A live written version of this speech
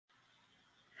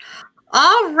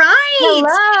All right.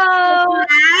 Hello. And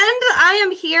I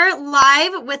am here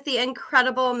live with the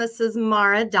incredible Mrs.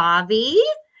 Mara Davi.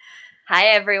 Hi,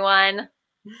 everyone.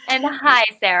 And hi,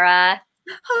 Sarah.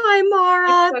 Hi,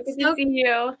 Mara. It's so good to see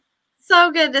you.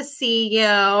 So good to see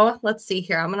you. Let's see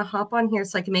here. I'm going to hop on here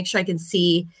so I can make sure I can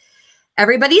see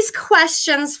everybody's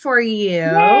questions for you.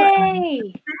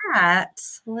 Yay.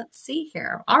 Let's see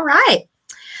here. All right.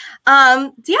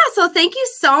 Yeah, so thank you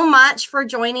so much for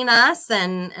joining us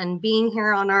and being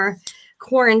here on our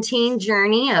quarantine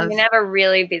journey. I have a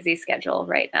really busy schedule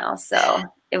right now, so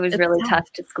it was really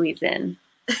tough to squeeze in.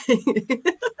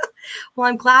 Well,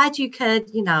 I'm glad you could,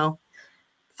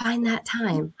 find that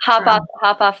time.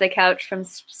 Hop off the couch from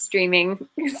streaming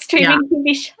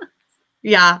TV shows.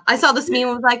 Yeah, I saw this meme.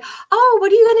 It was like, oh,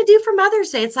 what are you going to do for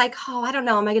Mother's Day? It's like, oh, I don't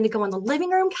know. Am I going to go on the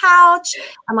living room couch?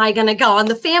 Am I going to go on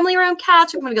the family room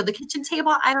couch? I'm going to go to the kitchen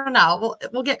table. I don't know.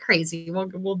 We'll get crazy.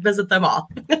 We'll visit them all.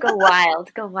 Go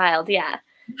wild. Yeah.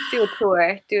 Do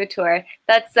a tour.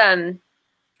 That's,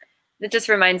 it just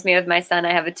reminds me of my son.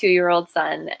 I have a 2-year-old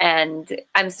son and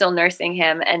I'm still nursing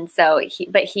him. And so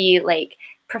he like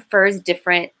prefers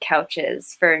different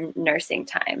couches for nursing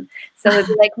time. So he'll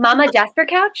be like, Mama Jasper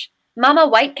couch? Mama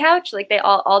White couch, like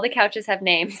all the couches have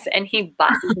names, and he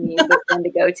bosses me which one to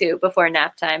go to before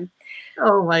nap time.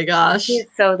 Oh my gosh, he's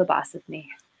so the boss of me.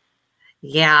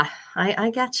 Yeah,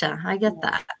 I getcha. I get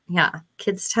that. Yeah,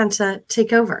 kids tend to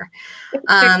take over.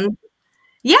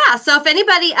 Yeah, so if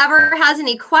anybody ever has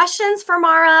any questions for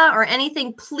Mara or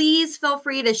anything, please feel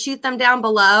free to shoot them down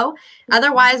below.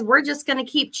 Otherwise, we're just going to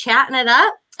keep chatting it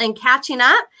up and catching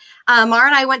up. Mara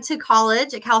and I went to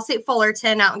college at Cal State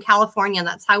Fullerton out in California, and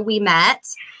that's how we met.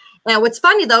 And what's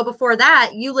funny, though, before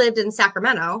that, you lived in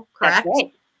Sacramento, correct? That's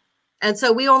right. And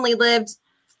so we only lived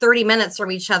 30 minutes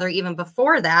from each other even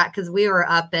before that, because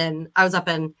I was up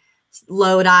in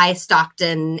Lodi,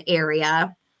 Stockton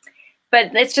area.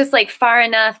 But it's just like far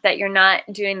enough that you're not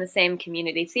doing the same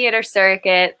community theater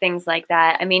circuit, things like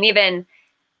that. I mean, even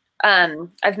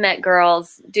I've met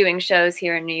girls doing shows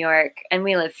here in New York, and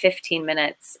we live 15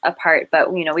 minutes apart,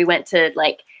 but we went to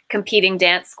like competing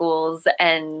dance schools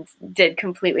and did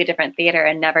completely different theater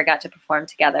and never got to perform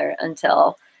together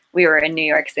until we were in New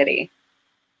York City.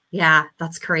 Yeah,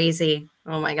 that's crazy.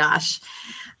 Oh my gosh.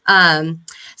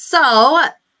 So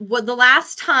the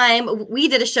last time we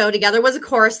did a show together was a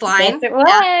chorus line. Yes, it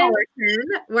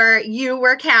was. Where you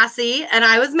were Cassie and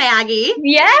I was Maggie.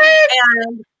 Yes.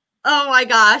 And oh my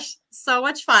gosh, so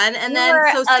much fun. And then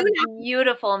so soon a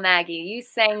beautiful Maggie. You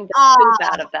sang the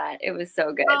truth out of that. It was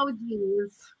so good. Oh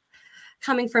geez.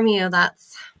 Coming from you,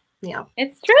 that's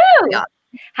It's true. Yeah.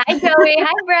 Hi Joey.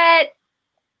 Hi Brett.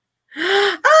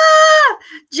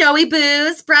 Joey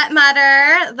Booze, Brett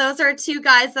Mutter. Those are two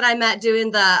guys that I met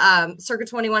doing the Circa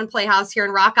 21 Playhouse here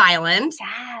in Rock Island.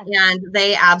 Yeah. And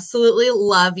they absolutely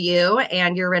love you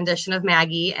and your rendition of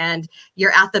Maggie, and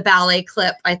you're at the ballet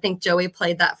clip. I think Joey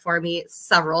played that for me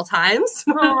several times.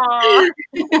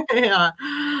 Yeah.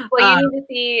 Well, you need to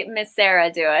see Miss Sarah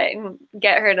do it and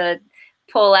get her to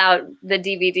pull out the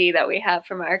DVD that we have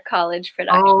from our college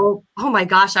production. Oh my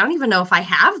gosh. I don't even know if I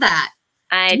have that.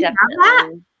 I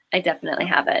definitely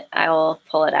have it. I will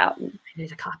pull it out and I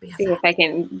need a copy of see if I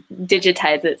can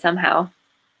digitize it somehow.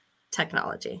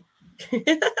 Technology.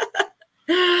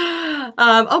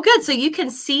 Oh, good. So you can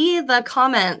see the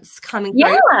comments coming.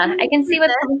 Yeah, I can see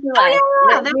what's coming through.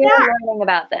 Yeah, we're learning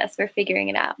about this. We're figuring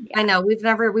it out. Yeah. I know we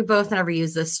both never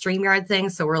used this StreamYard thing,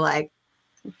 so we're like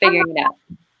figuring it out.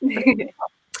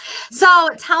 So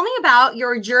tell me about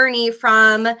your journey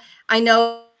from, I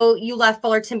know you left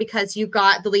Fullerton because you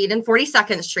got the lead in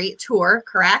 42nd Street tour,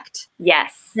 correct?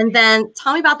 Yes. And then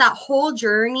tell me about that whole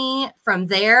journey from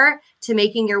there to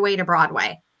making your way to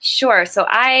Broadway. Sure. So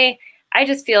I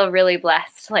just feel really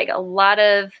blessed. Like a lot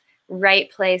of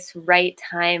right place, right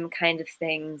time kind of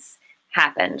things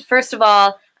happened. First of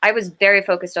all, I was very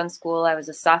focused on school. I was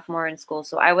a sophomore in school,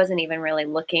 so I wasn't even really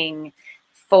looking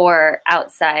for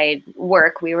outside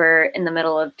work. We were in the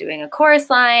middle of doing a chorus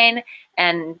line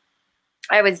and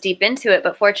I was deep into it,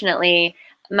 but fortunately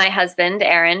my husband,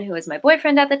 Aaron, who was my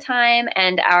boyfriend at the time,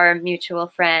 and our mutual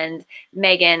friend,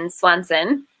 Megan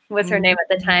Swanson was her name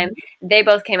at the time. They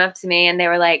both came up to me and they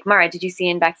were like, Mara, did you see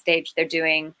in backstage, they're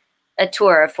doing a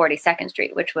tour of 42nd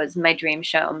Street, which was my dream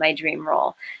show, my dream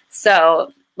role.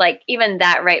 So like even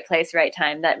that right place, right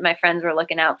time, that my friends were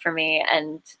looking out for me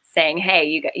and saying, hey,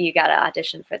 you got to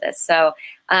audition for this. So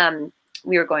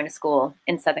we were going to school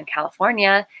in Southern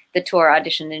California. The tour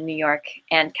auditioned in New York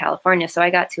and California. So I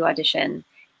got to audition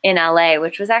in LA,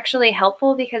 which was actually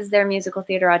helpful because their musical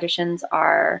theater auditions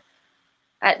are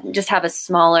just have a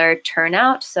smaller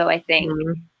turnout. So I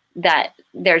think that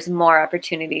there's more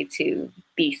opportunity to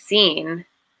be seen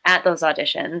at those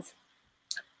auditions.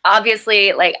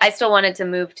 Obviously, like, I still wanted to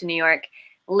move to New York,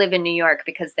 live in New York,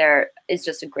 because there is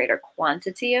just a greater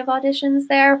quantity of auditions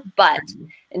there. But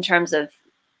in terms of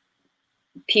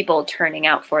people turning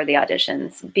out for the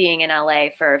auditions, being in LA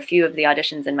for a few of the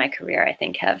auditions in my career, I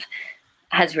think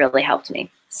has really helped me.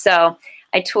 So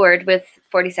I toured with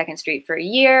 42nd Street for a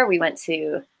year. We went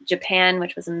to Japan,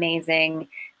 which was amazing.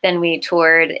 Then we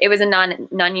toured, it was a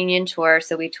non-union tour,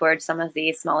 so we toured some of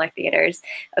the smaller theaters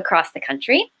across the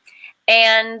country.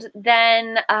 And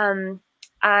then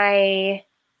I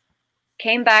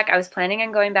came back. I was planning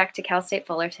on going back to Cal State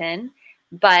Fullerton,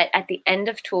 but at the end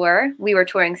of tour, we were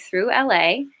touring through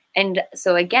LA. And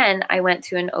so again, I went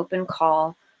to an open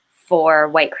call for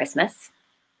White Christmas,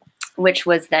 which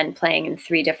was then playing in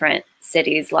 3 different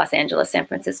cities, Los Angeles, San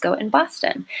Francisco, and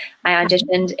Boston. I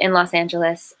auditioned in Los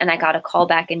Angeles, and I got a call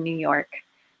back in New York,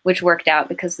 which worked out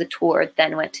because the tour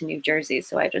then went to New Jersey.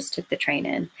 So I just took the train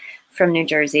in from New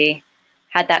Jersey,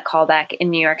 had that call back in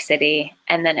New York City,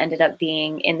 and then ended up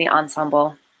being in the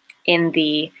ensemble in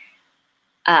the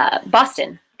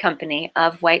Boston company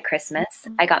of White Christmas.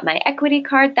 I got my equity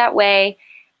card that way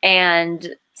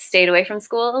and stayed away from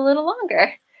school a little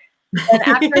longer. And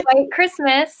after White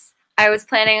Christmas, I was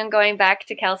planning on going back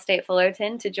to Cal State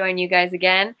Fullerton to join you guys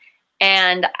again.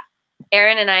 And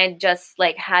Aaron and I just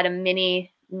like had a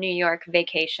mini New York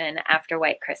vacation after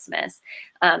White Christmas.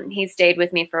 He stayed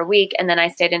with me for a week, and then I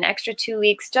stayed an extra 2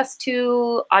 weeks just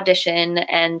to audition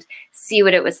and see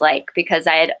what it was like, because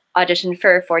I had auditioned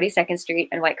for 42nd Street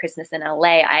and White Christmas in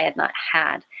LA. I had not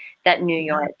had that New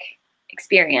York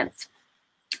experience.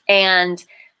 And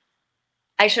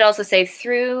I should also say,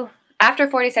 after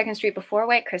 42nd Street, before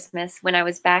White Christmas, when I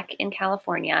was back in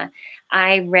California,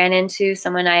 I ran into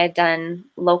someone I had done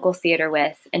local theater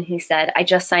with, and he said, I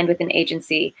just signed with an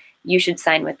agency. You should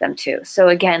sign with them too. So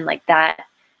again, like, that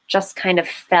just kind of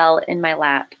fell in my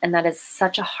lap. And that is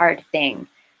such a hard thing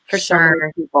for so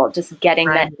many people, just getting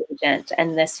that agent.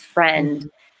 And this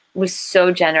friend was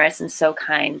so generous and so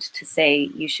kind to say,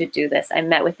 you should do this. I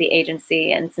met with the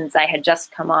agency, and since I had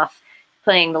just come off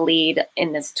playing the lead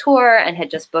in this tour and had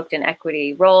just booked an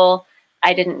equity role,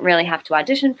 I didn't really have to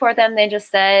audition for them. They just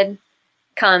said,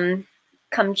 come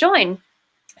join.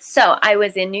 So I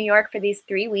was in New York for these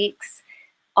 3 weeks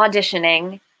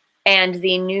auditioning, and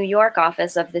the New York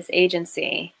office of this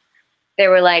agency, they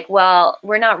were like, well,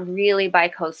 we're not really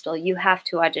bi-coastal. You have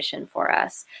to audition for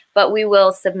us, but we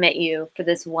will submit you for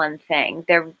this one thing.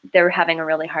 They're having a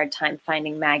really hard time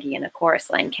finding Maggie in a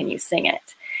chorus line. Can you sing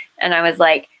it? And I was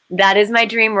like, that is my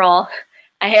dream role.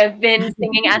 I have been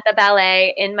singing at the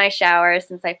ballet in my shower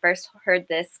since I first heard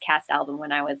this cast album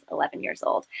when I was 11 years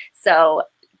old. So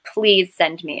please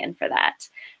send me in for that.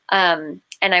 And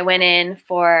I went in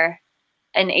for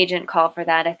an agent call for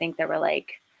that. I think there were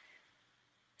like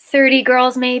 30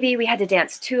 girls maybe. We had to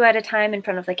dance 2 at a time in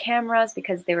front of the cameras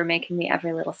because they were making the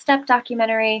Every Little Step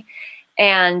documentary.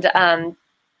 And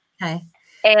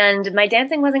and my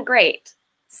dancing wasn't great.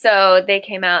 So they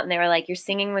came out and they were like, your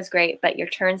singing was great, but your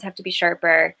turns have to be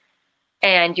sharper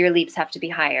and your leaps have to be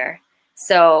higher.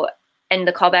 So, and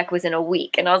the callback was in a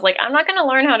week. And I was like, I'm not going to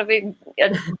learn how to be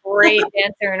a great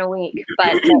dancer in a week.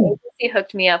 But the agency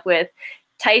hooked me up with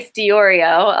Tice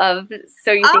Diorio of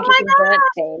So You Think You Can Dance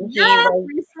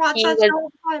fame. He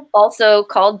was also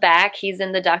called back. He's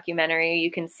in the documentary.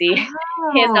 You can see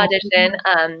his audition.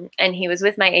 And he was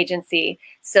with my agency.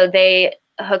 So they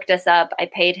hooked us up. I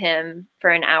paid him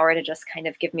for an hour to just kind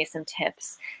of give me some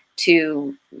tips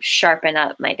to sharpen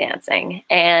up my dancing.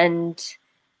 And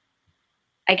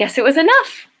I guess it was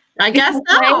enough. I guess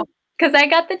so. Because I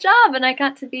got the job and I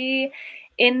got to be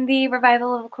in the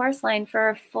revival of a chorus line for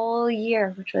a full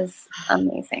year, which was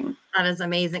amazing. That is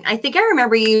amazing. I think I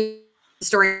remember you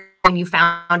story when you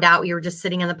found out you were just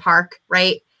sitting in the park,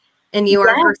 right? In New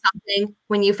York or something,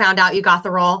 when you found out you got the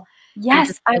role.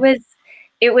 Yes,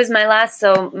 it was my last.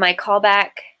 So my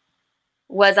callback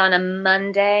was on a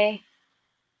Monday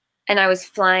and I was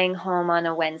flying home on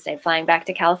a Wednesday, flying back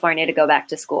to California to go back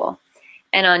to school.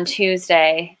 And on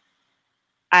Tuesday,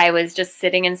 I was just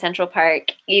sitting in Central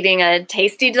Park eating a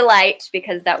tasty delight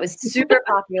because that was super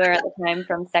popular at the time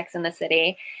from Sex and the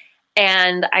City.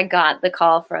 And I got the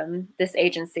call from this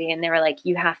agency and they were like,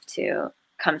 you have to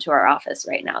come to our office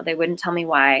right now. They wouldn't tell me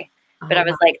why, but I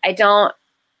was like,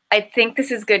 I think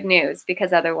this is good news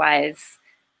because otherwise,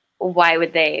 why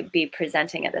would they be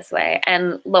presenting it this way?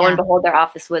 And lo and behold, their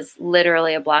office was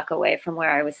literally a block away from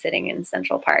where I was sitting in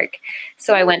Central Park.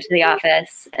 So I went to the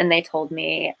office and they told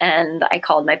me, and I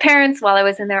called my parents while I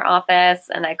was in their office,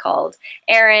 and I called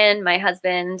Aaron, my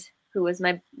husband, who was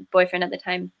my boyfriend at the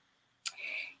time,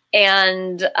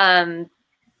 And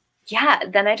yeah,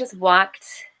 then I just walked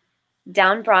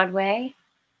down Broadway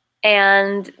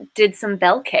and did some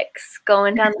bell kicks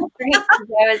going down the street.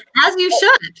 As you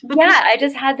should. Yeah, I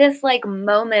just had this like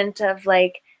moment of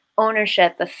like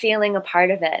ownership, of feeling a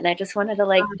part of it. And I just wanted to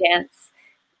like dance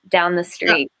down the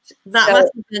street. That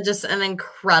must have been just an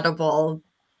incredible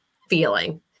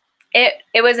feeling. It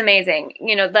was amazing.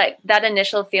 You know, that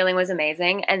initial feeling was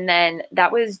amazing. And then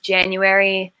that was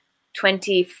January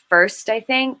 21st, I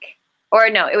think. Or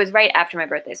no, it was right after my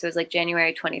birthday. So it was like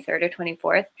January 23rd or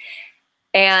 24th.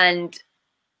 And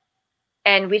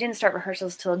we didn't start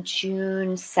rehearsals till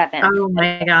June 7th. Oh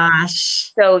my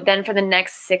gosh. So then for the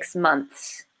next 6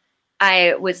 months,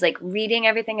 I was like reading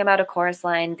everything about A Chorus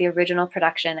Line, the original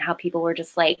production, how people were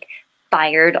just like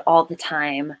fired all the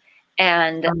time.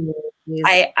 And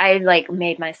I like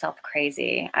made myself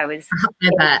crazy. I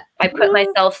put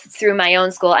myself through my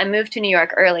own school. I moved to New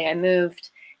York early. I moved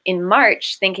in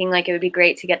March thinking like it would be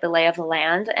great to get the lay of the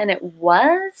land. And it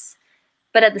was,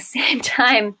 but at the same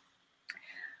time,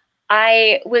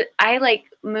 I like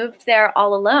moved there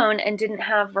all alone and didn't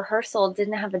have rehearsal,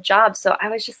 didn't have a job. So I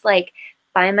was just like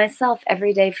by myself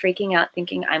every day freaking out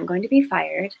thinking I'm going to be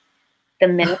fired the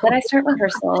minute that I start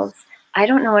rehearsals. I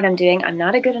don't know what I'm doing. I'm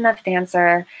not a good enough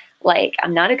dancer. Like,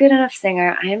 I'm not a good enough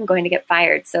singer. I am going to get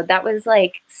fired. So that was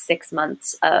like 6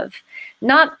 months of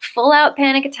not full out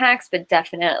panic attacks, but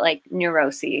definite like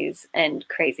neuroses and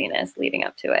craziness leading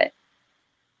up to it.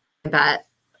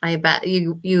 I bet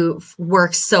you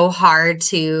work so hard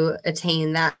to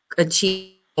attain that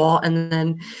achievable, and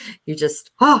then you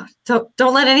just, don't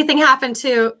let anything happen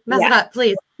to mess it up,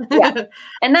 please. Yeah.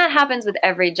 And that happens with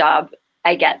every job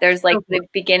I get. There's like the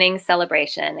beginning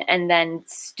celebration, and then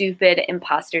stupid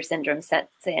imposter syndrome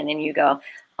sets in, and you go,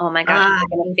 oh my gosh,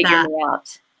 they're going to figure me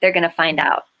out. They're going to find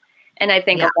out. And I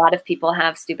think a lot of people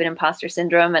have stupid imposter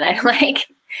syndrome, and I like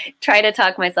try to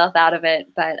talk myself out of it,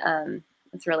 but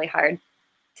it's really hard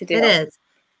to do. It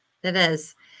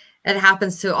is. It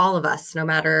happens to all of us, no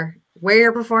matter where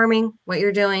you're performing, what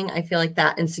you're doing. I feel like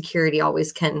that insecurity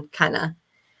always can kind of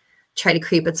try to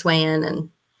creep its way in, and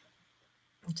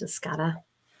you just gotta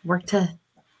work to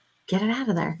get it out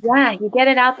of there. Yeah, you get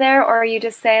it out there, or you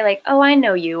just say like, oh, I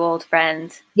know you, old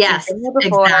friend. Yes, you've been here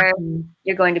before. Exactly.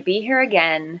 You're going to be here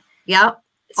again. Yep.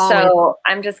 So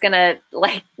I'm just gonna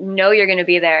like know you're gonna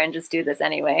be there and just do this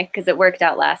anyway, because it worked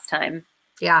out last time.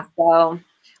 Yeah. So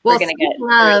we're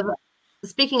gonna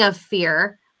speaking of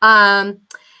fear,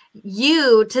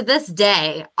 you to this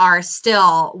day are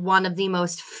still one of the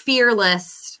most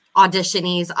fearless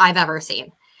auditionees I've ever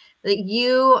seen.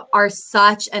 You are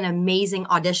such an amazing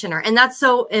auditioner, and that's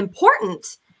so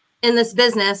important in this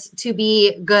business to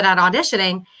be good at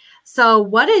auditioning. So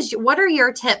what are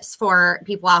your tips for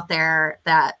people out there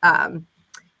that,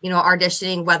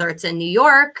 auditioning, whether it's in New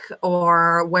York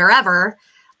or wherever?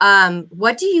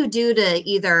 What do you do to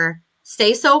either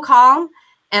stay so calm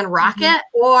and rock it,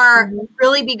 or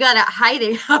really be good at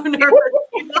hiding how nervous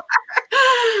you are?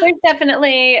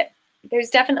 There's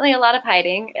definitely a lot of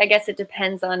hiding. I guess it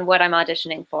depends on what I'm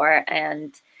auditioning for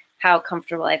and how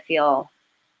comfortable I feel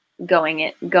going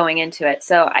into it.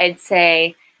 So I'd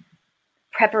say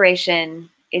preparation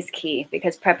is key,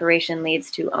 because preparation leads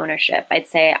to ownership. I'd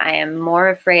say I am more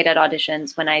afraid at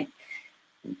auditions when I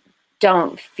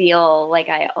don't feel like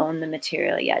I own the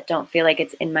material yet, don't feel like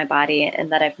it's in my body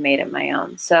and that I've made it my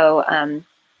own. So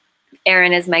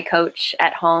Erin is my coach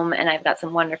at home, and I've got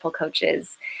some wonderful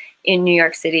coaches in New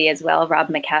York City as well. Rob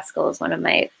McCaskill is one of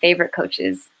my favorite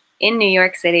coaches in New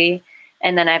York City.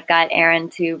 And then I've got Erin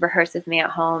to rehearse with me at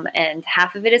home, and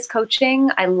half of it is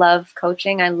coaching. I love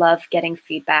coaching. I love getting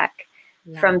feedback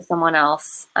from someone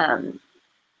else,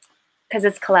 because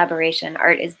it's collaboration.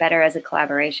 Art is better as a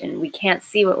collaboration. We can't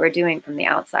see what we're doing from the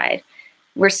outside.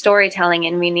 We're storytelling,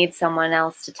 and we need someone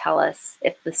else to tell us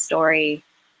if the story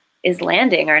is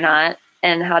landing or not,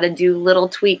 and how to do little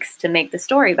tweaks to make the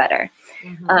story better.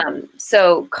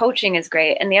 So coaching is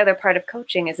great. And the other part of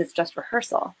coaching is it's just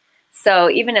rehearsal.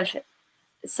 So even if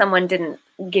someone didn't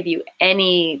give you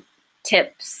any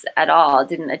tips at all,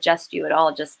 didn't adjust you at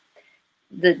all, just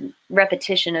the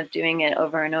repetition of doing it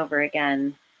over and over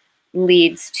again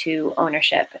leads to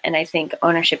ownership. And I think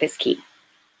ownership is key.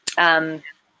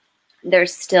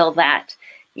 There's still that,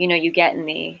 you get in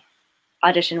the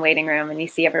audition waiting room and you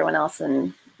see everyone else,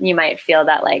 and you might feel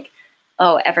that like,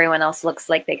 oh, everyone else looks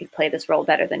like they could play this role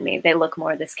better than me. They look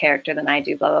more this character than I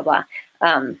do, blah, blah,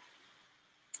 blah.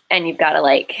 And you've got to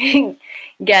like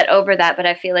get over that. But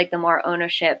I feel like the more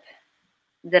ownership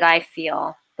that I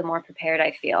feel, the more prepared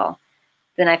I feel,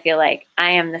 then I feel like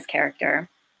I am this character.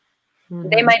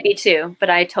 They might be too, but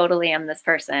I totally am this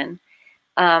person.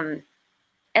 And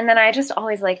then I just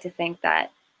always like to think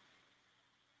that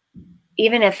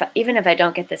even if I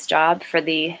don't get this job, for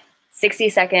the 60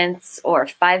 seconds or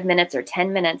 5 minutes or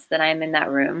 10 minutes that I'm in that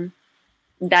room,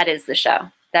 that is the show.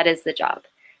 That is the job.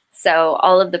 So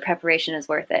all of the preparation is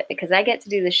worth it because I get to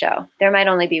do the show. There might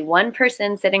only be one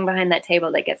person sitting behind that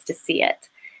table that gets to see it.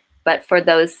 But for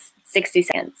those 60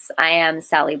 seconds, I am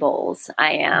Sally Bowles.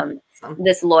 I am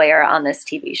this lawyer on this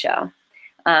TV show.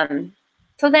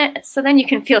 So then you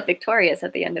can feel victorious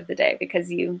at the end of the day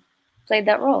because you played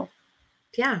that role.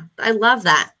 Yeah, I love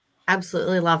that.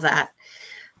 Absolutely love that.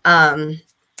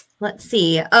 Let's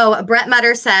see. Oh, Brett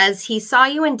Mutter says he saw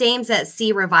you in Dames at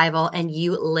Sea revival and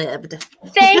you lived.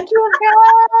 Thank you,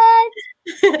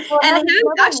 Brett. Well, and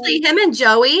him and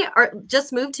Joey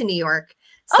just moved to New York.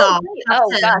 So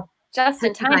gosh, just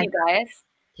in time, you guys.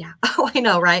 Yeah. Oh, I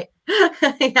know, right?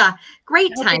 Yeah.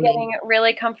 Great timing. You're getting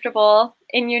really comfortable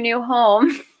in your new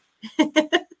home. I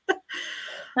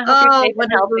hope you're safe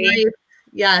and healthy.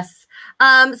 Yes.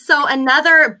 So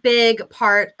another big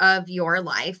part of your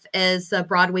life is the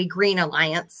Broadway Green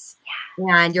Alliance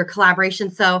and your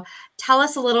collaboration. So tell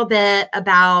us a little bit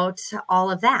about all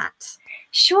of that.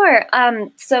 Sure.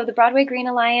 So the Broadway Green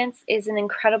Alliance is an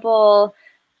incredible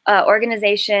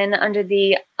organization under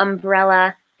the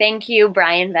umbrella. Thank you,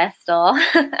 Brian Vestal.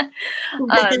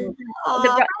 The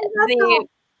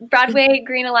Broadway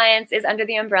Green Alliance is under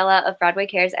the umbrella of Broadway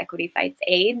Cares Equity Fights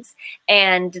AIDS,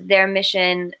 and their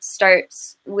mission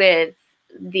starts with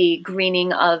the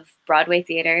greening of Broadway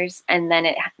theaters, and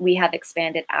then we have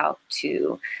expanded out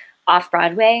to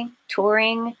off-Broadway,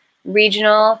 touring,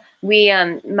 regional. We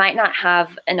might not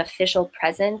have an official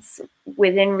presence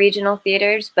within regional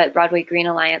theaters, but Broadway Green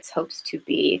Alliance hopes to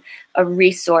be a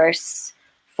resource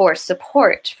for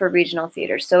support for regional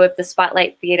theaters. So if the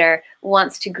Spotlight Theater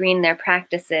wants to green their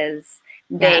practices,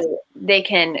 they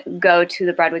can go to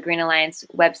the Broadway Green Alliance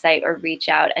website or reach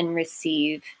out and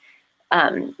receive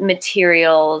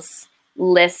materials,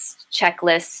 lists,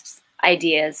 checklists,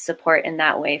 ideas, support in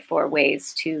that way for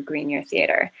ways to green your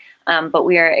theater. But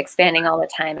we are expanding all the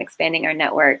time, expanding our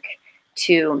network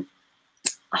to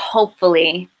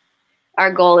hopefully,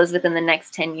 our goal is within the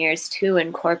next 10 years to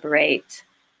incorporate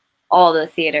all the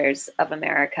theaters of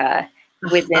America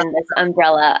within this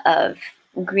umbrella of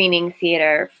greening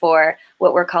theater for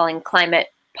what we're calling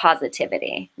climate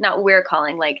positivity. Not we're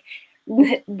calling, like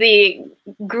the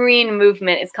green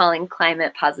movement is calling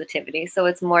climate positivity. So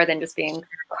it's more than just being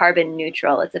carbon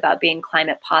neutral. It's about being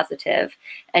climate positive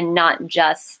and not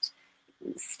just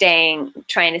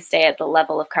trying to stay at the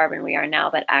level of carbon we are now,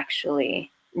 but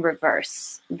actually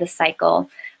reverse the cycle.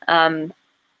 I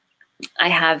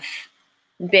have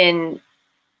been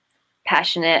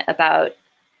passionate about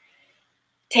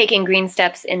taking green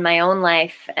steps in my own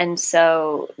life, and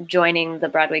so joining the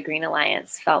Broadway Green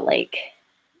Alliance felt like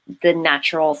the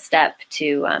natural step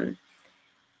to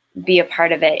be a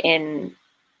part of it in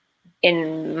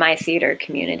my theater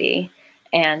community.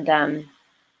 And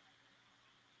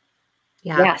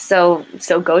so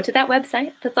go to that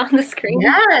website that's on the screen.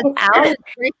 Yeah, it's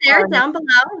right there down below.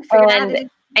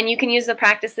 And you can use the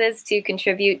practices to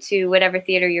contribute to whatever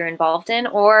theater you're involved in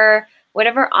or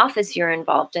whatever office you're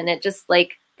involved in. It just,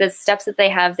 like, the steps that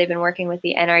they've been working with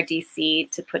the NRDC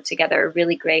to put together a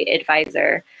really great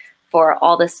advisor for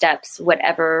all the steps,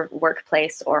 whatever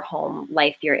workplace or home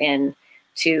life you're in,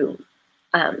 to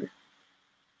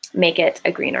make it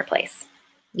a greener place.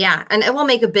 Yeah, and it will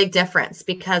make a big difference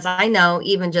because I know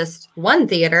even just one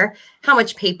theater, how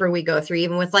much paper we go through,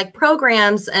 even with like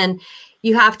programs, and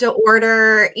you have to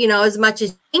order, as much as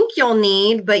you think you'll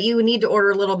need, but you need to order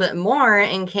a little bit more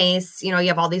in case, you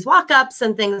have all these walk-ups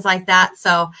and things like that.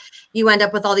 So you end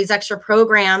up with all these extra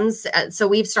programs. So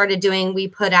we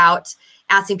put out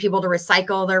asking people to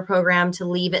recycle their program, to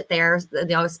leave it there,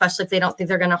 especially if they don't think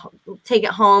they're going to take it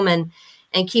home and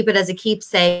keep it as a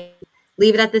keepsake,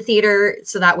 leave it at the theater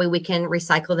so that way we can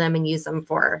recycle them and use them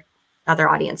for other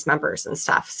audience members and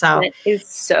stuff. So it is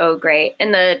so great.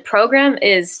 And the program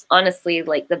is honestly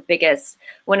like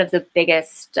one of the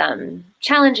biggest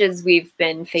challenges we've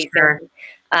been facing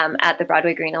at the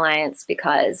Broadway Green Alliance,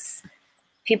 because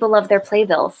people love their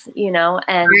playbills,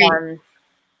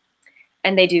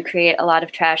 and they do create a lot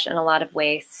of trash and a lot of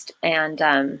waste, and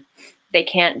they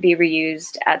can't be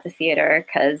reused at the theater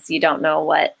because you don't know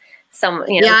what some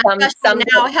now we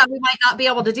might not be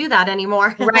able to do that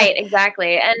anymore. Right,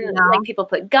 exactly. And like people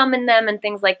put gum in them and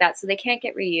things like that, so they can't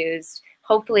get reused.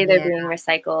 Hopefully they're being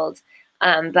recycled.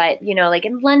 But like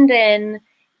in London,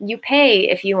 you pay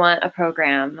if you want a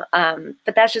program,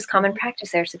 but that's just common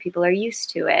practice there, so people are used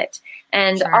to it.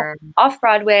 And off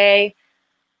Broadway,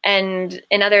 And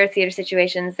in other theater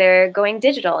situations, they're going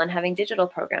digital and having digital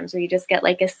programs where you just get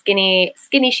like a skinny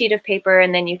sheet of paper,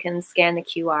 and then you can scan the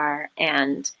QR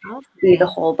and see the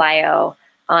whole bio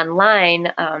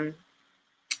online.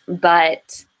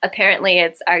 But apparently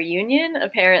it's our union.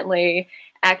 Apparently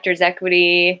Actors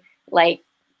Equity like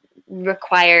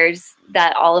requires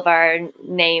that all of our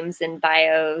names and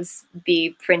bios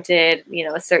be printed, you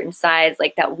know, a certain size,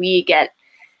 like that we get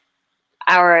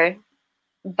our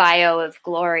bio of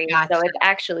glory. Gotcha. So it's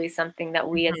actually something that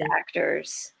we as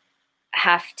actors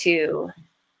have to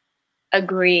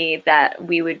agree that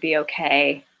we would be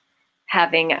okay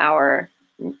having our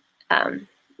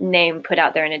name put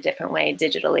out there in a different way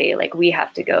digitally. Like we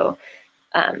have to go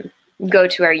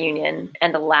to our union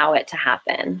and allow it to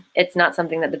happen. It's not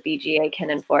something that the BGA can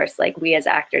enforce. Like we as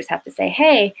actors have to say,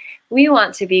 hey, we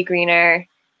want to be greener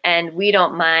and we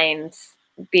don't mind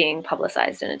being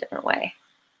publicized in a different way.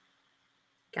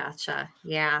 Gotcha.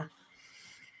 Yeah.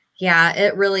 Yeah.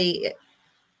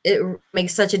 It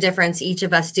makes such a difference, each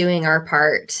of us doing our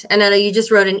part. And I know you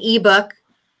just wrote an ebook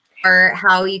or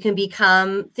how you can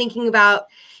thinking about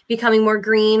becoming more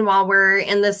green while we're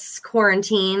in this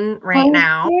quarantine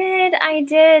now. I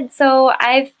did. So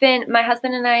my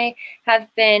husband and I have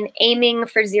been aiming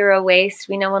for zero waste.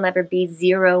 We know we'll never be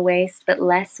zero waste, but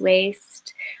less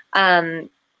waste. And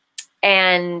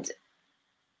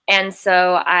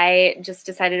so I just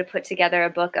decided to put together a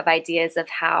book of ideas of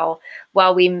how,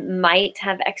 while we might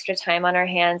have extra time on our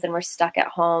hands and we're stuck at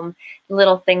home,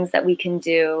 little things that we can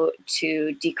do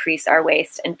to decrease our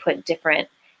waste and put different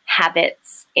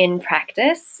habits in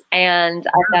practice. And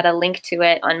I've got a link to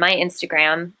it on my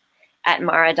Instagram at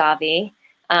Mara Davi.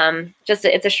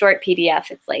 It's a short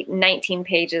PDF. It's like 19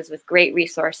 pages with great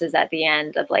resources at the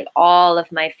end of like all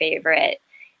of my favorite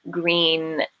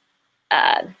green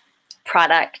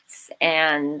products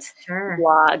and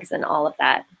blogs and all of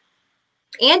that.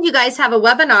 And you guys have a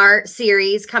webinar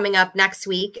series coming up next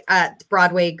week at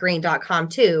BroadwayGreen.com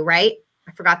too, right?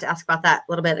 I forgot to ask about that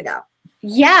a little bit ago.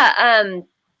 Yeah.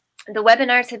 The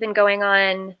webinars have been going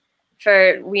on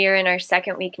we're in our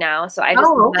second week now. So I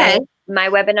just did my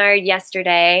webinar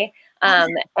yesterday.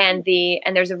 And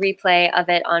there's a replay of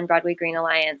it on Broadway Green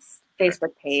Alliance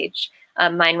Facebook page.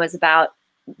 Mine was about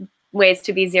ways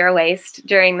to be zero waste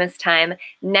during this time.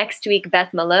 Next week,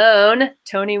 Beth Malone,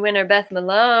 Tony winner Beth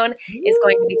Malone, is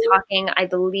going to be talking, I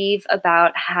believe,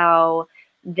 about how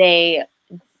they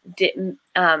did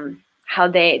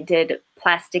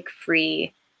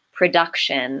plastic-free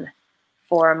production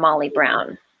for Molly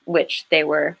Brown, which they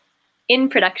were in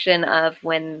production of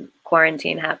when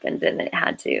quarantine happened and it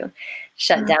had to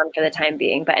shut down for the time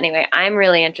being. But anyway, I'm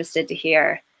really interested to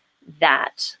hear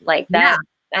that. Like that.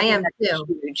 Yeah. I am too.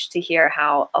 Huge to hear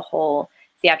how a whole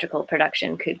theatrical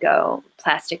production could go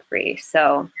plastic free.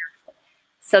 So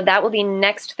that will be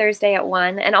next Thursday at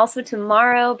 1. And also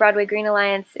tomorrow, Broadway Green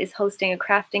Alliance is hosting a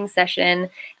crafting session.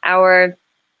 A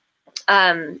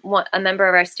member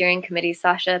of our steering committee,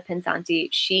 Sasha Pinsanti,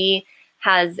 she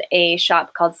has a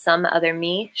shop called Some Other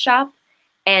Me Shop,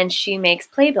 and she makes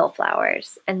playbill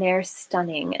flowers, and they're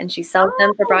stunning. And she sells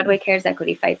them for Broadway Cares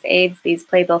Equity Fights AIDS, these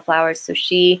playbill flowers. So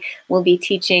she will be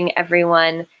teaching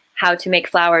everyone how to make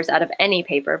flowers out of any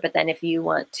paper. But then if you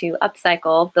want to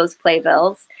upcycle those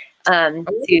playbills,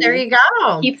 there you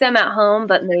go. Keep them at home,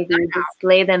 but maybe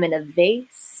display them in a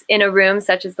vase in a room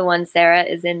such as the one Sarah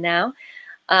is in now,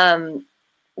 then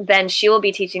she will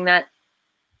be teaching that.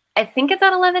 I think it's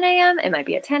at 11 a.m. It might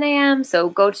be at 10 a.m. So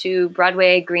go to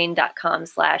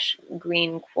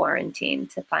broadwaygreen.com/green quarantine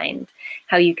to find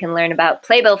how you can learn about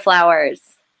playbill flowers.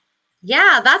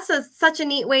 Yeah, that's such a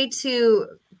neat way to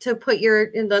put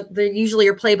usually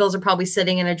your playbills are probably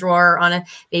sitting in a drawer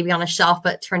maybe on a shelf,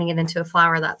 but turning it into a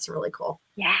flower. That's really cool.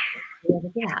 Yeah.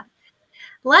 Yeah.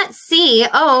 Let's see.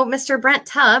 Oh, Mr. Brent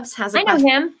Tubbs has a question. I know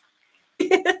him.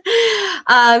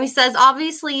 He says,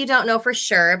 obviously you don't know for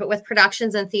sure, but with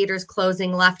productions and theaters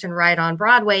closing left and right on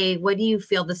Broadway, what do you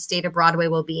feel the state of Broadway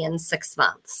will be in 6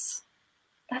 months?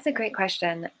 That's a great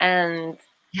question. And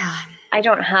yeah, I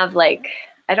don't have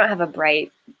a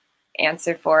bright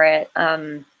answer for it.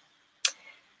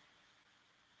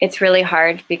 It's really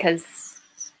hard because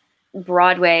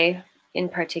Broadway in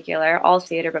particular, all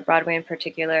theater, but Broadway in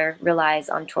particular, relies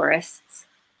on tourists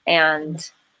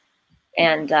and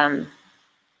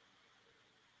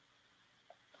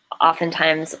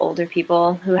oftentimes older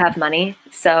people who have money.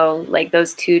 So like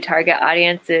those two target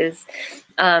audiences,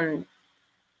 I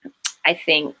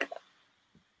think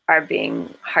are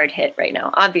being hard hit right now.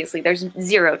 Obviously there's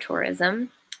zero tourism,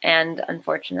 and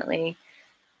unfortunately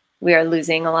we are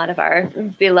losing a lot of our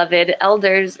beloved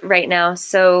elders right now.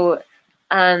 So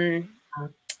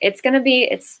it's going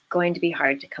to be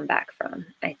hard to come back from,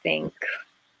 I think.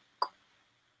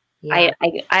 Yeah.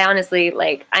 I honestly,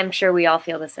 like, I'm sure we all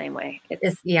feel the same way.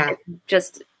 It's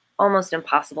just almost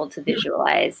impossible to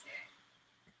visualize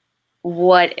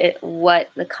what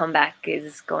the comeback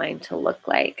is going to look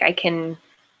like.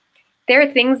 There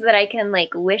are things that I can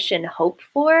like wish and hope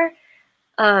for.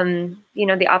 You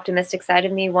know, the optimistic side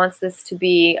of me wants this to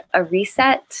be a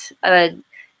reset,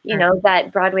 you know,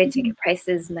 that Broadway ticket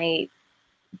prices might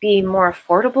be more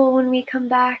affordable when we come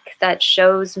back, that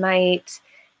shows might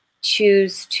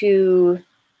choose to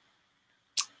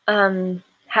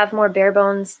have more bare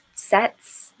bones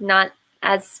sets, not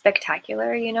as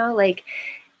spectacular, you know, like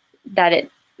that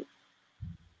it.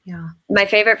 Yeah. My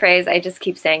favorite phrase, I just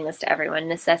keep saying this to everyone,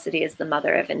 necessity is the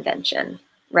mother of invention,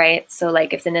 right? So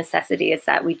like if the necessity is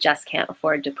that we just can't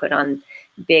afford to put on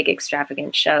big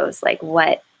extravagant shows, like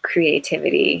what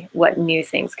creativity, what new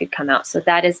things could come out. So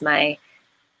that is my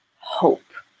hope,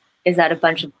 is that a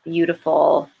bunch of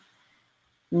beautiful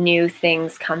new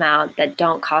things come out that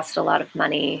don't cost a lot of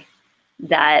money,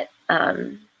 that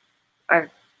are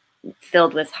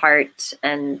filled with heart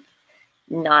and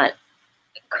not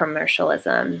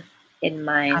commercialism in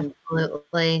mind.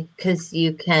 Absolutely, because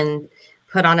you can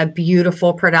put on a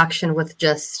beautiful production with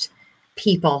just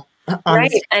people on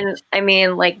right. stage. And I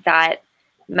mean, like that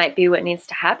might be what needs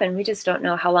to happen. We just don't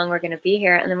know how long we're going to be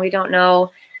here, and then we don't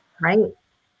know, right?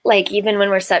 Like even when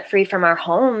we're set free from our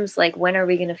homes, like when are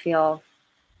we going to feel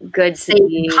good to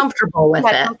be comfortable with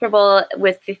it? Comfortable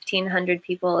with 1,500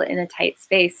 people in a tight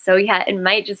space. So yeah, it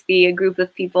might just be a group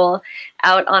of people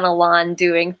out on a lawn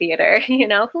doing theater. You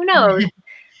know, who knows?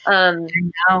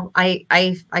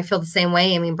 I feel the same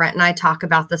way. I mean, Brent and I talk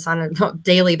about this on a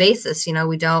daily basis. You know,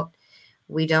 we don't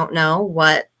know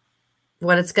what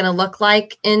it's going to look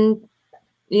like in,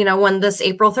 you know, when this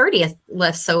April 30th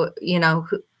lifts. So, you know,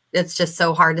 it's just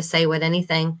so hard to say what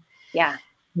anything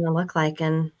will look like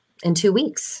in 2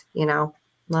 weeks, you know,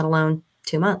 let alone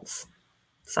 2 months.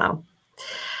 So,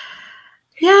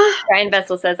 yeah. Brian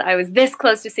Vessel says, I was this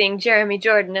close to seeing Jeremy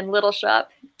Jordan in Little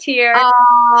Shop. Tear. Aww.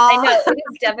 I know, it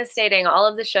is devastating. All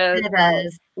of the shows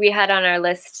we had on our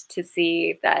list to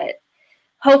see that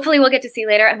hopefully we'll get to see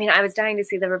later. I mean, I was dying to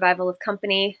see the revival of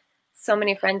Company. So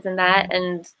many friends in that.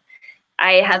 And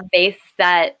I have faith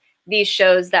that these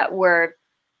shows that were,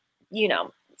 you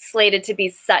know, slated to be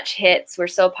such hits, were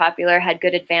so popular, had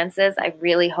good advances. I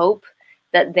really hope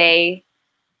that they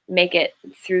make it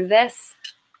through this.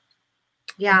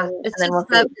 Yeah.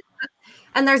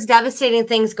 And there's devastating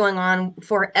things going on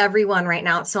for everyone right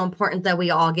now. It's so important that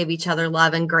we all give each other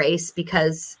love and grace,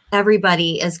 because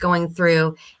everybody is going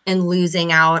through and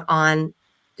losing out on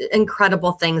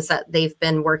incredible things that they've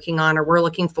been working on or we're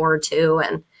looking forward to.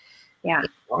 And you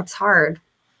know, it's hard.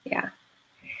 Yeah.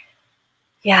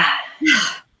 I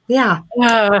know.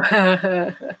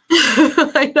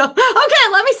 Okay,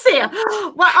 let me see.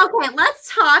 Well, okay,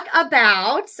 let's talk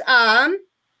about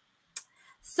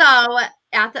so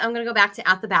I'm going to go back to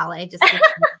At the Ballet. Just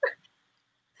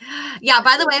yeah,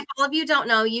 by the way, if all of you don't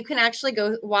know, you can actually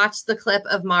go watch the clip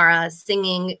of Mara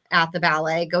singing at the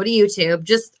ballet. Go to YouTube.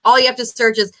 Just all you have to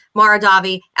search is Mara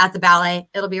Davi at the ballet.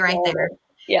 It'll be right there.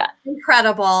 Yeah.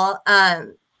 Incredible.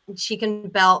 She can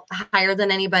belt higher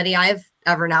than anybody I've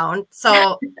ever known.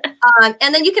 So,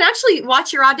 and then you can actually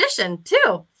watch your audition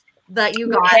too that you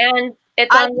got. And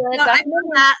it's on the I did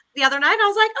that the other night. I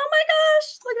was like, oh my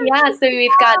gosh. Yeah. So we've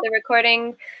got the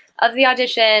recording of the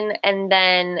audition, and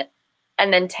then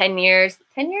 10 years.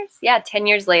 Yeah. 10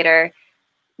 years later,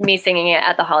 me singing it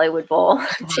at the Hollywood Bowl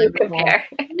to compare.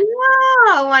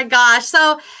 Oh my gosh.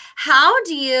 So how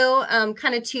do you,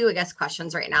 kind of two, I guess,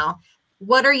 questions right now.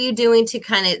 What are you doing to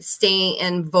kind of stay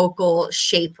in vocal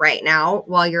shape right now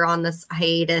while you're on this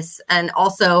hiatus? And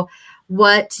also,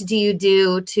 what do you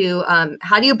do to,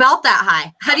 how do you belt that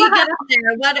high? How do you get up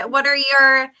there?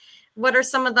 What are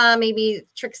some of the maybe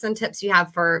tricks and tips you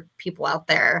have for people out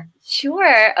there?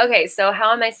 Sure. Okay. So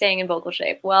how am I staying in vocal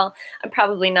shape? Well, I'm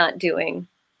probably not doing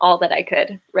all that I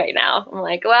could right now. I'm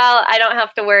like, well, I don't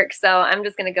have to work, so I'm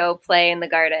just going to go play in the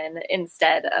garden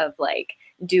instead of like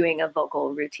doing a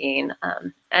vocal routine.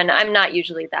 And I'm not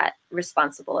usually that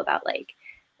responsible about like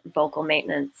vocal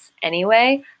maintenance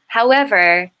anyway.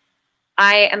 However,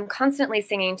 I am constantly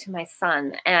singing to my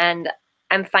son, and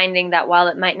I'm finding that while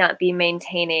it might not be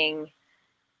maintaining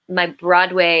my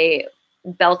Broadway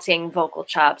belting vocal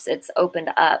chops, it's opened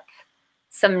up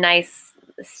some nice,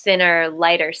 thinner,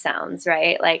 lighter sounds,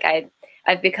 right? Like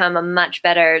I've become a much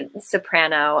better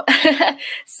soprano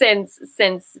since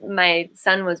my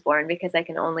son was born, because I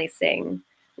can only sing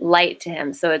light to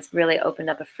him. So it's really opened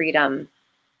up a freedom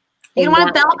You don't want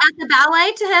to belt at the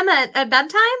ballet to him at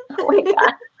bedtime? Oh my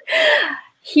God.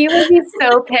 He would be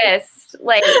so pissed.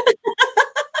 Like,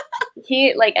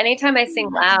 anytime I sing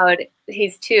loud,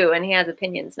 he's 2 and he has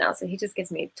opinions now. So he just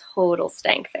gives me a total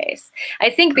stank face. I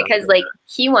think because like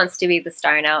he wants to be the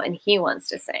star now and he wants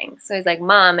to sing. So he's like,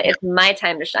 Mom, it's my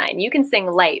time to shine. You can sing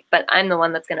light, but I'm the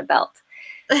one that's going to belt.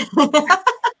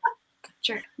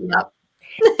 Sure. Yep.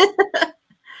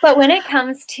 But when it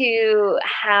comes to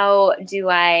how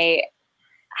to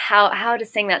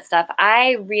sing that stuff,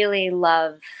 I really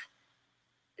love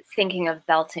thinking of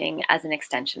belting as an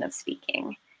extension of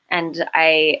speaking. And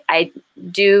I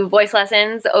do voice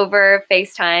lessons over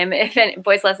FaceTime,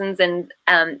 voice lessons and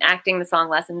acting the song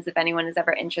lessons, if anyone is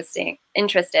ever interested.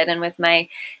 And with my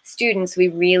students, we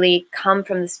really come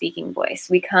from the speaking voice.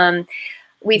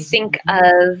 We think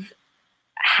of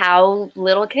how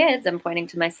little kids, I'm pointing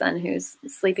to my son who's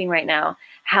sleeping right now,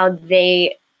 how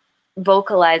they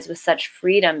vocalize with such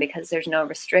freedom because there's no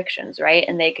restrictions, right?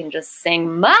 And they can just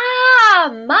sing,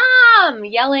 Mom, Mom,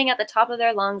 yelling at the top of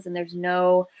their lungs, and there's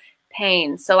no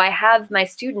pain. So I have my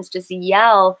students just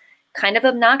yell kind of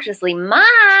obnoxiously,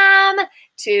 Mom,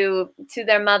 to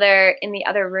their mother in the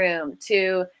other room,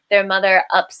 to their mother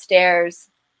upstairs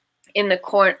in the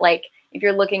corner, like if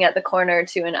you're looking at the corner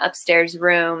to an upstairs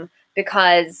room,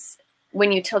 because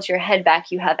when you tilt your head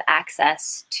back, you have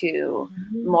access to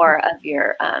more of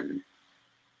your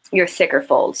thicker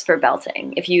folds for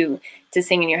belting. To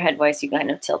sing in your head voice, you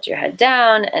kind of tilt your head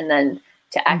down, and then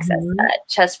to access that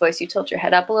chest voice, you tilt your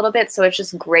head up a little bit. So it's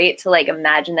just great to like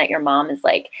imagine that your mom is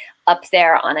like up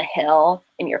there on a hill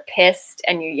and you're pissed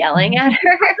and you're yelling at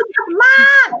her.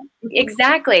 Mom!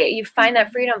 Exactly. You find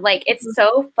that freedom. Like, it's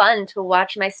so fun to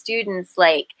watch my students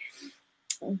like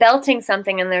belting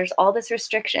something and there's all this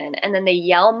restriction, and then they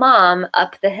yell Mom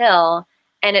up the hill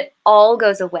and it all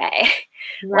goes away.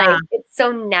 Like, it's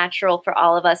so natural for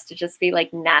all of us to just be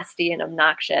like nasty and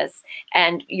obnoxious,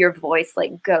 and your voice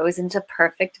like goes into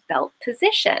perfect belt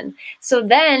position. So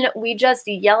then we just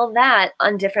yell that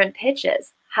on different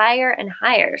pitches, higher and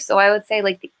higher. So I would say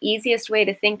like the easiest way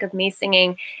to think of me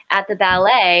singing at the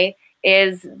ballet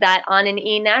is that on an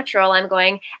E natural, I'm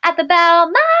going at the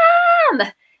bell, Mom,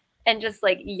 and just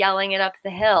like yelling it up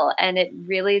the hill. And it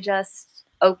really just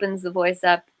opens the voice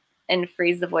up and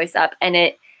frees the voice up. And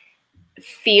it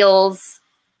feels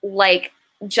like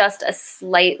just a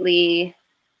slightly,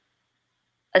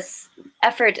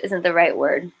 effort isn't the right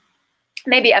word.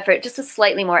 Maybe effort, just a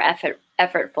slightly more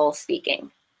effortful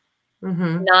speaking.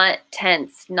 Not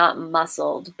tense, not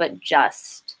muscled, but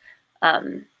just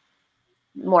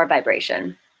more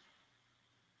vibration.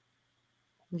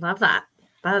 Love that.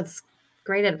 That's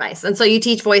great advice. And so you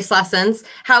teach voice lessons.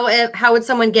 How would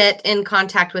someone get in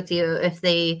contact with you if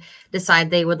they decide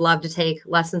they would love to take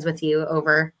lessons with you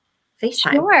over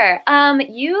FaceTime? Sure.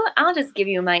 I'll just give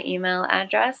you my email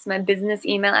address, my business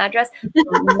email address,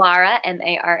 Mara,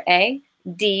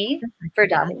 M-A-R-A-D for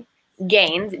Davi,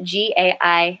 Gaines,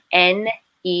 G-A-I-N-E,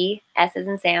 S as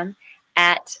in Sam,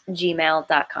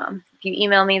 @gmail.com. If you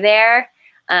email me there,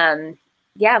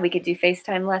 we could do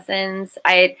FaceTime lessons.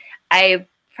 I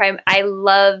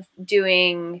love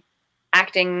doing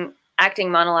acting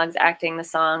monologues, acting the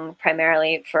song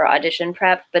primarily for audition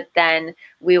prep, but then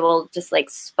we will just like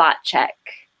spot check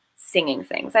singing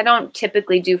things. I don't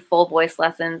typically do full voice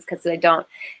lessons because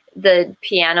the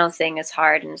piano thing is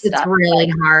hard and stuff. It's really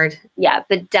hard. Yeah,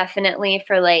 but definitely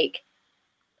for like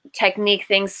technique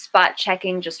things, spot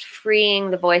checking, just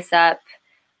freeing the voice up.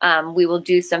 We will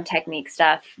do some technique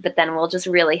stuff, but then we'll just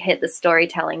really hit the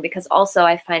storytelling, because also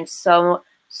I find so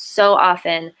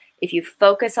often if you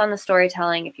focus on the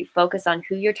storytelling, if you focus on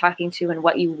who you're talking to and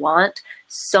what you want,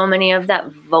 so many of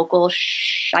that vocal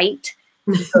shite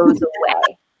goes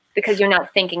away because you're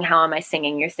not thinking, how am I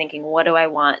singing? You're thinking, what do I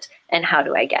want and how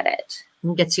do I get it?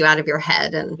 It gets you out of your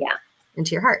head and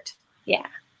into your heart. Yeah.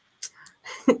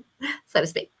 So to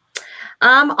speak.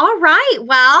 All right.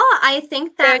 Well, I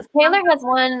think that Taylor has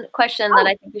one question that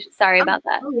I think you should, sorry about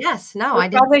that. Oh, yes. No,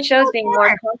 With Broadway shows being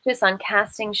more conscious on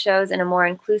casting shows and a more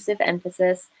inclusive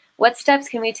emphasis, what steps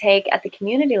can we take at the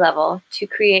community level to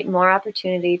create more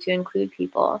opportunity to include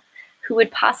people who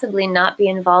would possibly not be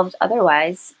involved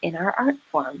otherwise in our art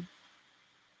form?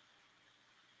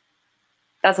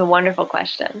 That's a wonderful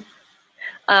question.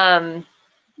 I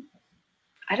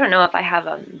don't know if I have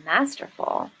a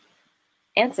masterful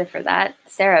answer for that.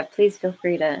 Sarah, please feel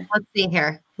free to. Let's see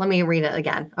here. Let me read it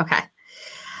again. Okay.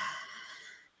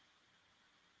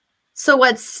 So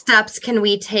what steps can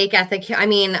we take at the,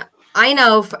 I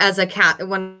know as a cat,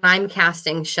 when I'm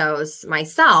casting shows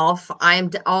myself,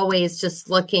 I'm always just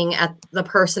looking at the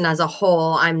person as a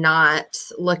whole. I'm not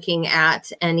looking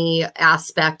at any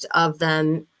aspect of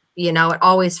them. You know, it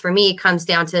always for me comes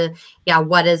down to, yeah,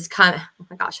 what is kind of, oh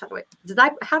my gosh,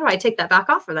 how do I take that back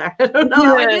off of there? I don't know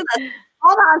how I do that.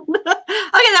 Hold on.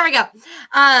 Okay, there we go.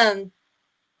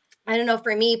 I don't know,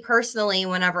 for me personally,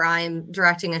 whenever I'm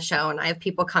directing a show and I have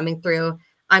people coming through,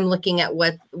 I'm looking at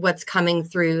what's coming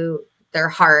through their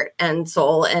heart and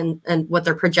soul and what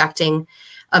they're projecting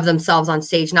of themselves on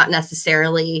stage, not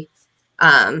necessarily.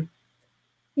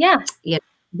 Yeah.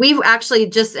 We've actually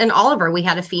just in Oliver, we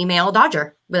had a female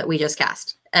Dodger that we just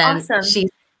cast, and awesome. She's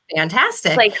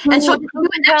fantastic. Like, and she'll do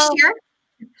it next year.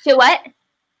 She'll what?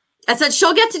 I said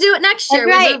she'll get to do it next year.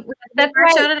 That's right. That's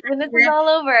right. When this is all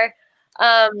over.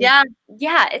 Yeah,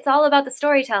 it's all about the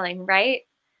storytelling, right?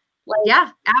 Like,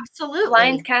 yeah, absolutely.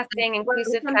 Blind casting,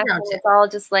 inclusive casting. It's all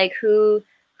just like who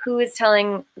is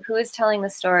telling the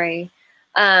story.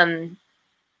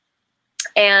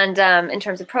 And in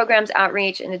terms of programs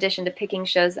outreach, in addition to picking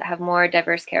shows that have more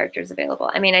diverse characters available.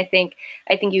 I mean, I think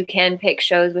you can pick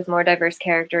shows with more diverse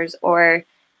characters, or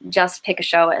just pick a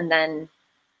show and then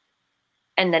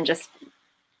just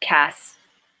cast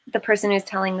the person who's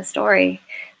telling the story,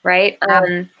 right?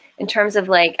 In terms of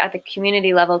like at the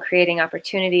community level, creating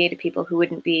opportunity to people who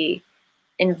wouldn't be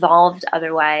involved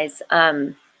otherwise.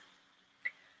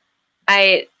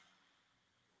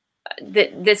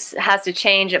 This has to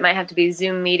change. It might have to be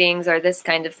Zoom meetings or this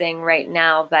kind of thing right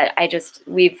now, but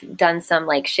we've done some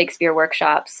like Shakespeare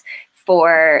workshops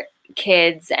for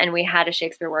kids, and we had a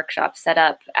Shakespeare workshop set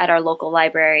up at our local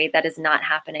library. That is not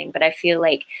happening, but I feel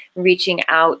like reaching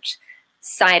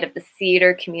outside of the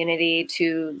theater community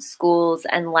to schools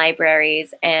and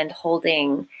libraries and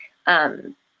holding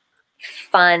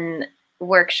fun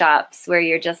workshops where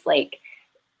you're just like,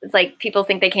 it's like people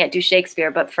think they can't do Shakespeare,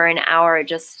 but for an hour,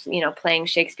 just, playing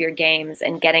Shakespeare games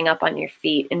and getting up on your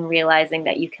feet and realizing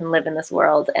that you can live in this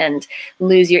world and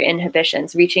lose your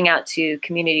inhibitions, reaching out to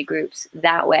community groups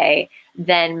that way,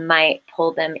 then might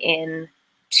pull them in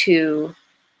to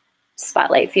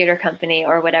Spotlight Theater Company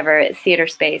or whatever theater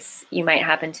space you might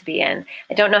happen to be in.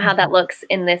 I don't know how that looks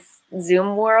in this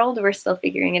Zoom world. We're still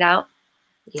figuring it out.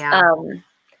 Yeah.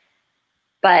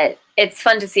 But it's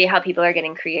fun to see how people are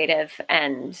getting creative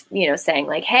and, saying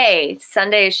like, hey,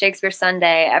 Sunday is Shakespeare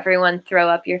Sunday. Everyone throw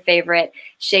up your favorite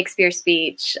Shakespeare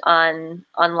speech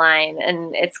online.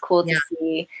 And it's cool to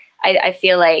see. I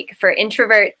feel like for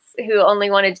introverts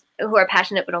who are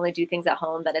passionate but only do things at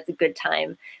home, that it's a good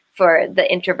time for the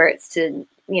introverts to,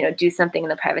 do something in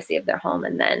the privacy of their home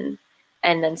and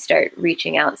then start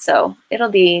reaching out. So it'll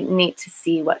be neat to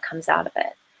see what comes out of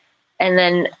it. And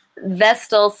then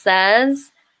Vestal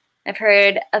says, I've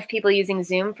heard of people using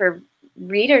Zoom for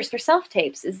readers for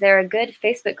self-tapes. Is there a good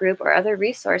Facebook group or other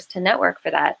resource to network for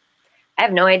that? I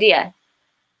have no idea.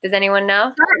 Does anyone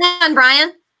know? Start one,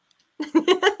 Brian.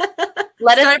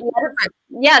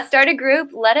 Start a group.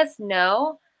 Let us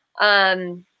know.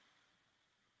 And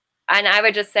I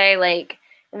would just say, like,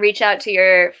 reach out to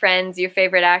your friends, your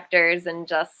favorite actors, and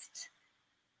just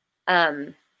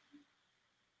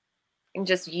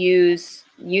use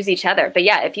each other. But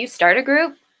yeah, if you start a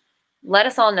group, let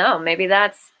us all know. Maybe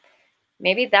that's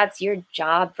your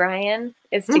job, Brian,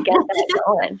 is to get that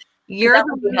going. You're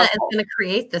the one that is going to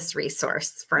create this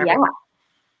resource for everyone. Yeah.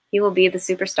 You will be the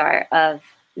superstar of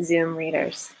Zoom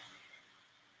readers.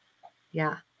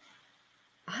 Yeah.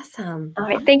 Awesome. All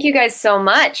right. Thank you guys so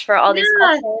much for all these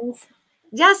questions.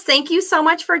 Yes. Thank you so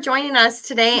much for joining us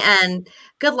today, and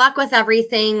good luck with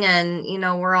everything. And,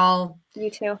 we're all you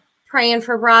too praying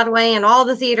for Broadway and all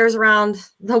the theaters around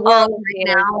the world right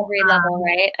now. Every level,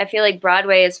 right? I feel like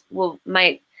Broadway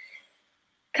might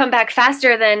come back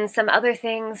faster than some other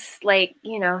things, like,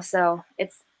 so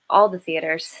it's all the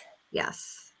theaters.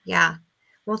 Yes. Yeah.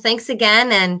 Well, thanks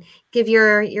again, and give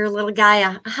your little guy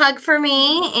a hug for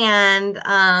me. And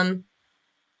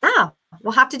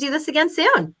we'll have to do this again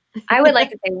soon. I would like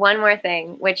to say one more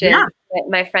thing, which is what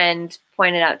my friend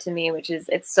pointed out to me, which is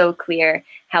it's so clear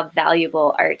how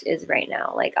valuable art is right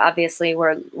now. Like, obviously,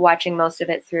 we're watching most of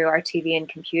it through our TV and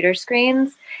computer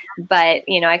screens, but,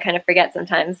 I kind of forget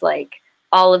sometimes, like,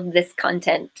 all of this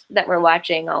content that we're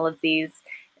watching, all of these,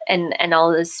 and all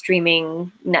of the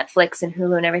streaming, Netflix and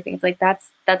Hulu and everything. It's like,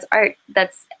 that's art,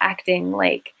 that's acting.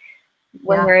 Like,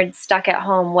 when we're stuck at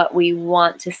home, what we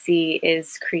want to see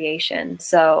is creation.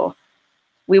 So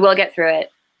we will get through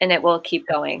it, and it will keep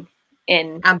going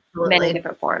in many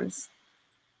different forms.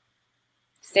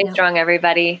 Stay strong,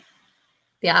 everybody.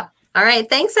 Yeah. All right.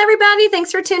 Thanks, everybody.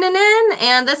 Thanks for tuning in.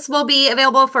 And this will be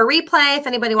available for replay if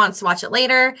anybody wants to watch it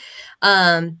later.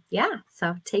 Yeah.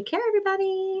 So take care,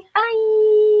 everybody.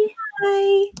 Bye.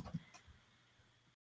 Bye.